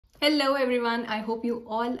Hello everyone, I hope you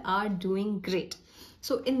all are doing great.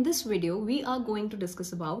 So in this video, we are going to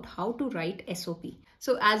discuss about how to write SOP.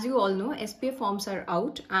 So as you all know, SPA forms are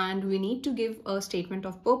out and we need to give a statement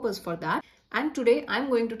of purpose for that. And today I'm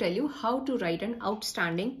going to tell you how to write an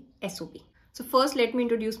outstanding SOP. So first, let me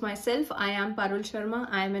introduce myself. I am Parul Sharma.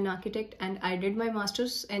 I am an architect and I did my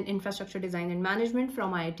master's in infrastructure design and management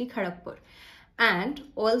from IIT Kharagpur. And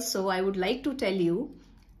also I would like to tell you,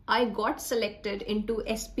 I got selected into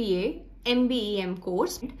SPA MBEM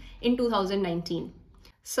course in 2019.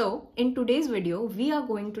 So in today's video, we are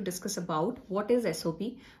going to discuss about what is SOP,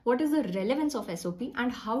 what is the relevance of SOP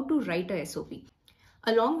and how to write a SOP.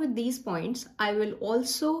 Along with these points, I will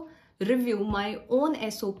also review my own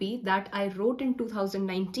SOP that I wrote in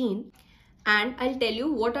 2019 and I'll tell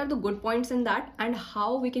you what are the good points in that and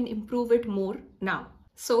how we can improve it more now.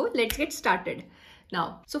 So let's get started.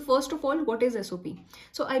 Now, so first of all, what is SOP?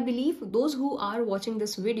 So I believe those who are watching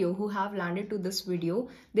this video, who have landed to this video,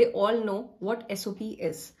 they all know what SOP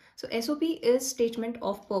is. So SOP is statement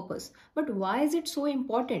of purpose. But why is it so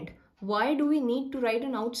important? Why do we need to write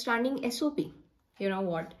an outstanding SOP? You know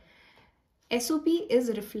what? SOP is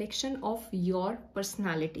a reflection of your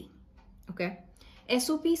personality. Okay?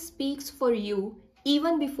 SOP speaks for you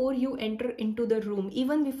even before you enter into the room,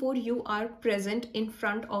 even before you are present in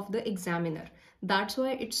front of the examiner. That's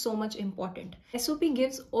why it's so much important. SOP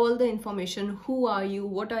gives all the information. Who are you?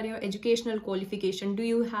 What are your educational qualifications? Do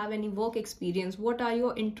you have any work experience? What are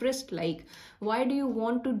your interests like? Why do you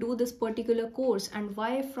want to do this particular course? And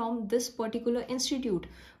why from this particular institute?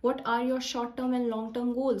 What are your short-term and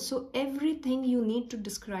long-term goals? So everything you need to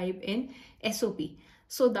describe in SOP,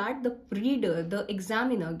 so that the reader, the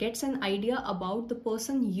examiner gets an idea about the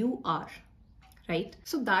person you are, right?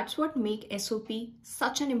 So that's what makes SOP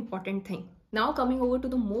such an important thing. Now coming over to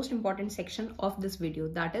the most important section of this video,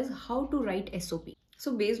 that is how to write SOP.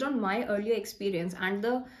 So based on my earlier experience and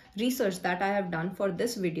the research that I have done for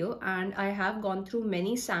this video, and I have gone through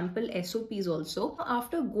many sample SOPs also.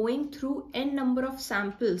 After going through n number of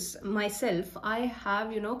samples myself, I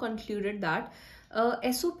have concluded that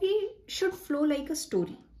SOP should flow like a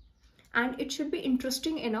story and it should be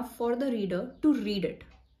interesting enough for the reader to read it.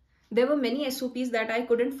 There were many SOPs that I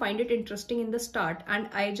couldn't find it interesting in the start and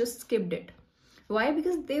I just skipped it. Why?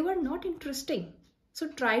 Because they were not interesting. So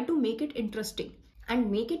try to make it interesting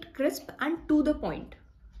and make it crisp and to the point.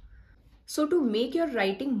 So to make your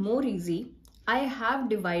writing more easy, I have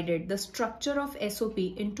divided the structure of SOP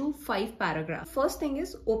into 5 paragraphs. First thing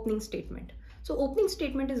is opening statement. So opening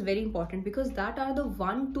statement is very important because that are the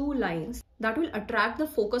 1-2 lines that will attract the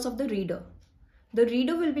focus of the reader. The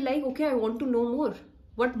reader will be like, okay, I want to know more.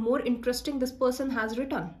 What more interesting this person has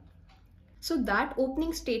written. So that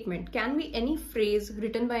opening statement can be any phrase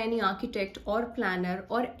written by any architect or planner,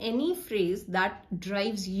 or any phrase that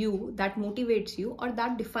drives you, that motivates you, or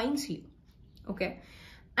that defines you. Okay.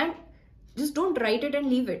 And just don't write it and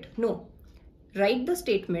leave it. No. Write the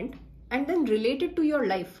statement and then relate it to your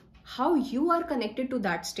life. How you are connected to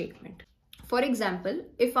that statement. For example,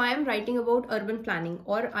 if I am writing about urban planning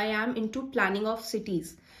or I am into planning of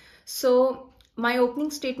cities, so my opening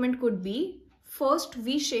statement could be, first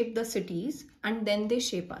we shape the cities and then they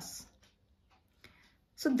shape us.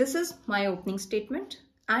 So this is my opening statement,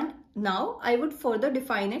 and now I would further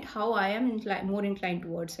define it how I am more inclined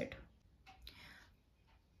towards it.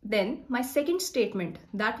 Then my second statement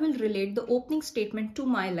that will relate the opening statement to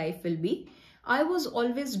my life will be, I was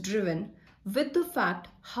always driven with the fact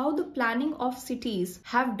how the planning of cities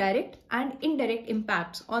have direct and indirect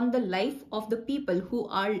impacts on the life of the people who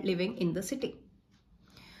are living in the city.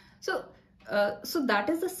 So that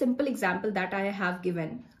is the simple example that I have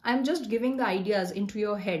given. I'm just giving the ideas into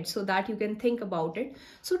your head so that you can think about it.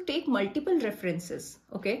 So take multiple references,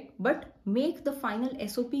 okay? But make the final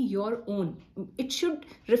SOP your own. It should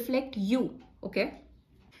reflect you, okay?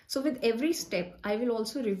 So with every step, I will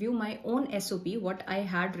also review my own SOP, what I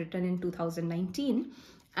had written in 2019,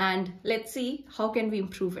 and let's see how can we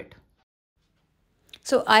improve it.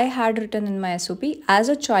 So I had written in my SOP, as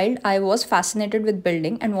a child, I was fascinated with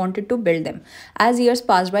building and wanted to build them. As years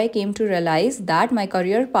passed by, I came to realize that my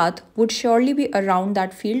career path would surely be around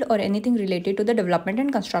that field or anything related to the development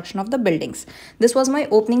and construction of the buildings. This was my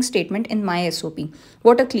opening statement in my SOP.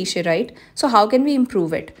 What a cliche, right? So how can we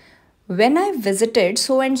improve it? When I visited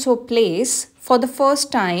so-and-so place for the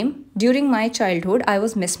first time during my childhood, I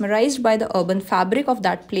was mesmerized by the urban fabric of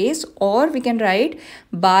that place, or we can write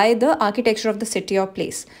by the architecture of the city or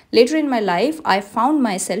place. Later in my life, I found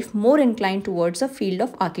myself more inclined towards the field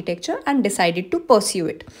of architecture and decided to pursue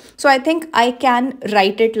it. So I think I can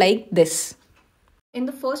write it like this. In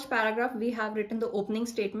the first paragraph, we have written the opening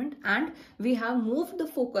statement and we have moved the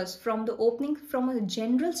focus from the opening from a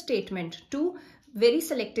general statement to very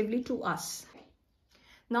selectively to us.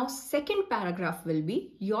 Now, second paragraph will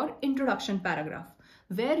be your introduction paragraph,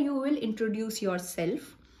 where you will introduce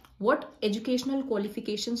yourself, what educational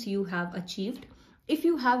qualifications you have achieved. If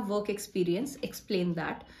you have work experience, explain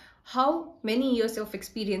that, how many years of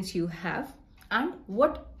experience you have, and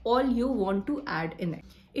what all you want to add in it.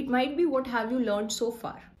 It might be what have you learned so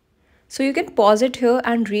far. So you can pause it here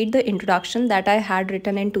and read the introduction that I had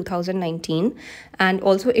written in 2019, and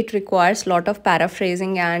also it requires a lot of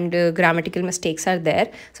paraphrasing and grammatical mistakes are there.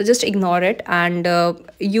 So just ignore it and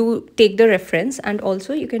you take the reference, and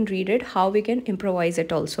also you can read it how we can improvise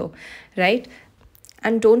it also, right?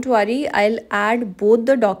 And don't worry, I'll add both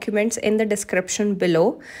the documents in the description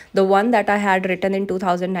below, the one that I had written in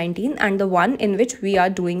 2019 and the one in which we are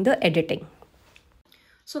doing the editing.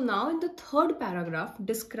 So now in the third paragraph,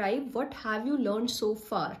 describe what have you learned so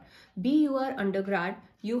far. Be you are undergrad,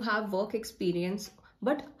 you have work experience,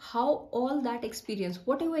 but how all that experience,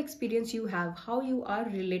 whatever experience you have, how you are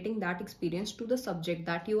relating that experience to the subject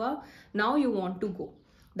that you are now you want to go,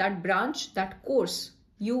 that branch, that course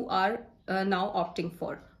you are now opting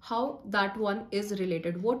for, how that one is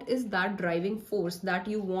related, what is that driving force that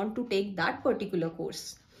you want to take that particular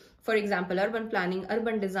course. For example, urban planning,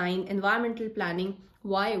 urban design, environmental planning.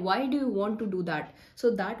 Why do you want to do that? So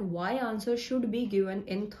that why answer should be given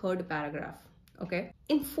in third paragraph. Okay.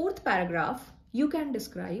 In fourth paragraph, you can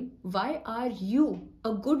describe why are you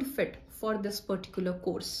a good fit for this particular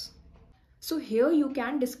course. So here you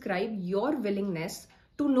can describe your willingness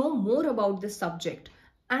to know more about this subject.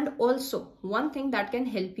 And also one thing that can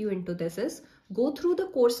help you into this is go through the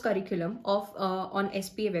course curriculum of on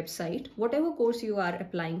SPA website, whatever course you are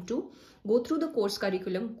applying to, go through the course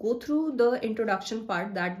curriculum, go through the introduction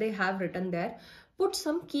part that they have written there, put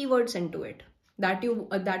some keywords into it that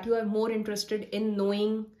you are more interested in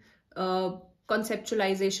knowing,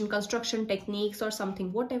 conceptualization, construction techniques or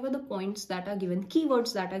something, whatever the points that are given,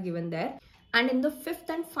 keywords that are given there. And in the fifth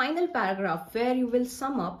and final paragraph where you will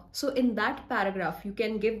sum up, so in that paragraph you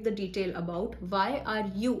can give the detail about why are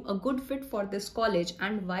you a good fit for this college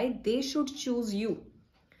and why they should choose you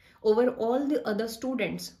over all the other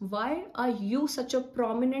students. Why are you such a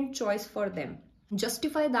prominent choice for them?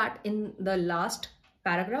 Justify that in the last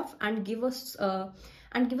paragraph and give us a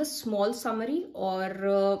small summary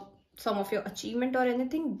or some of your achievement or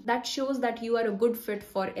anything that shows that you are a good fit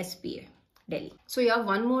for SPA Delhi. So yeah,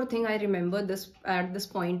 one more thing I remember this at this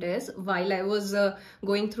point is while I was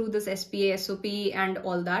going through this SPA SOP and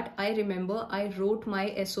all that, I remember I wrote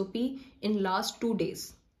my SOP in last 2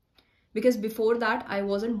 days, because before that I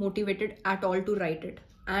wasn't motivated at all to write it.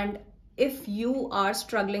 And if you are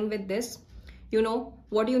struggling with this, you know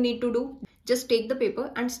what you need to do? Just take the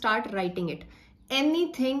paper and start writing it.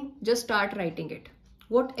 Anything, just start writing it.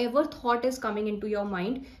 Whatever thought is coming into your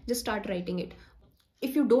mind, just start writing it.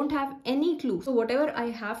 If you don't have any clue, so whatever I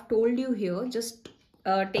have told you here, just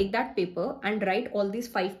take that paper and write all these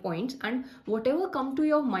 5 points, and whatever come to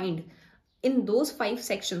your mind in those 5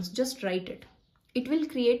 sections, just write it. It will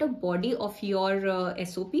create a body of your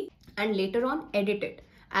SOP, and later on edit it.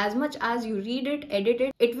 As much as you read it, edit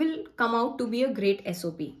it, it will come out to be a great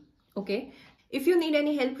SOP. Okay. If you need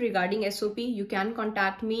any help regarding SOP, you can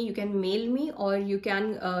contact me, you can mail me, or you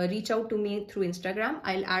can reach out to me through Instagram.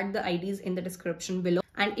 I'll add the IDs in the description below.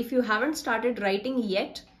 And if you haven't started writing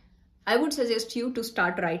yet, I would suggest you to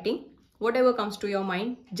start writing. Whatever comes to your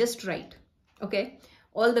mind, just write. Okay.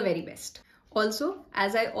 All the very best. Also,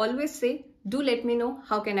 as I always say, do let me know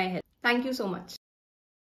how can I help. Thank you so much.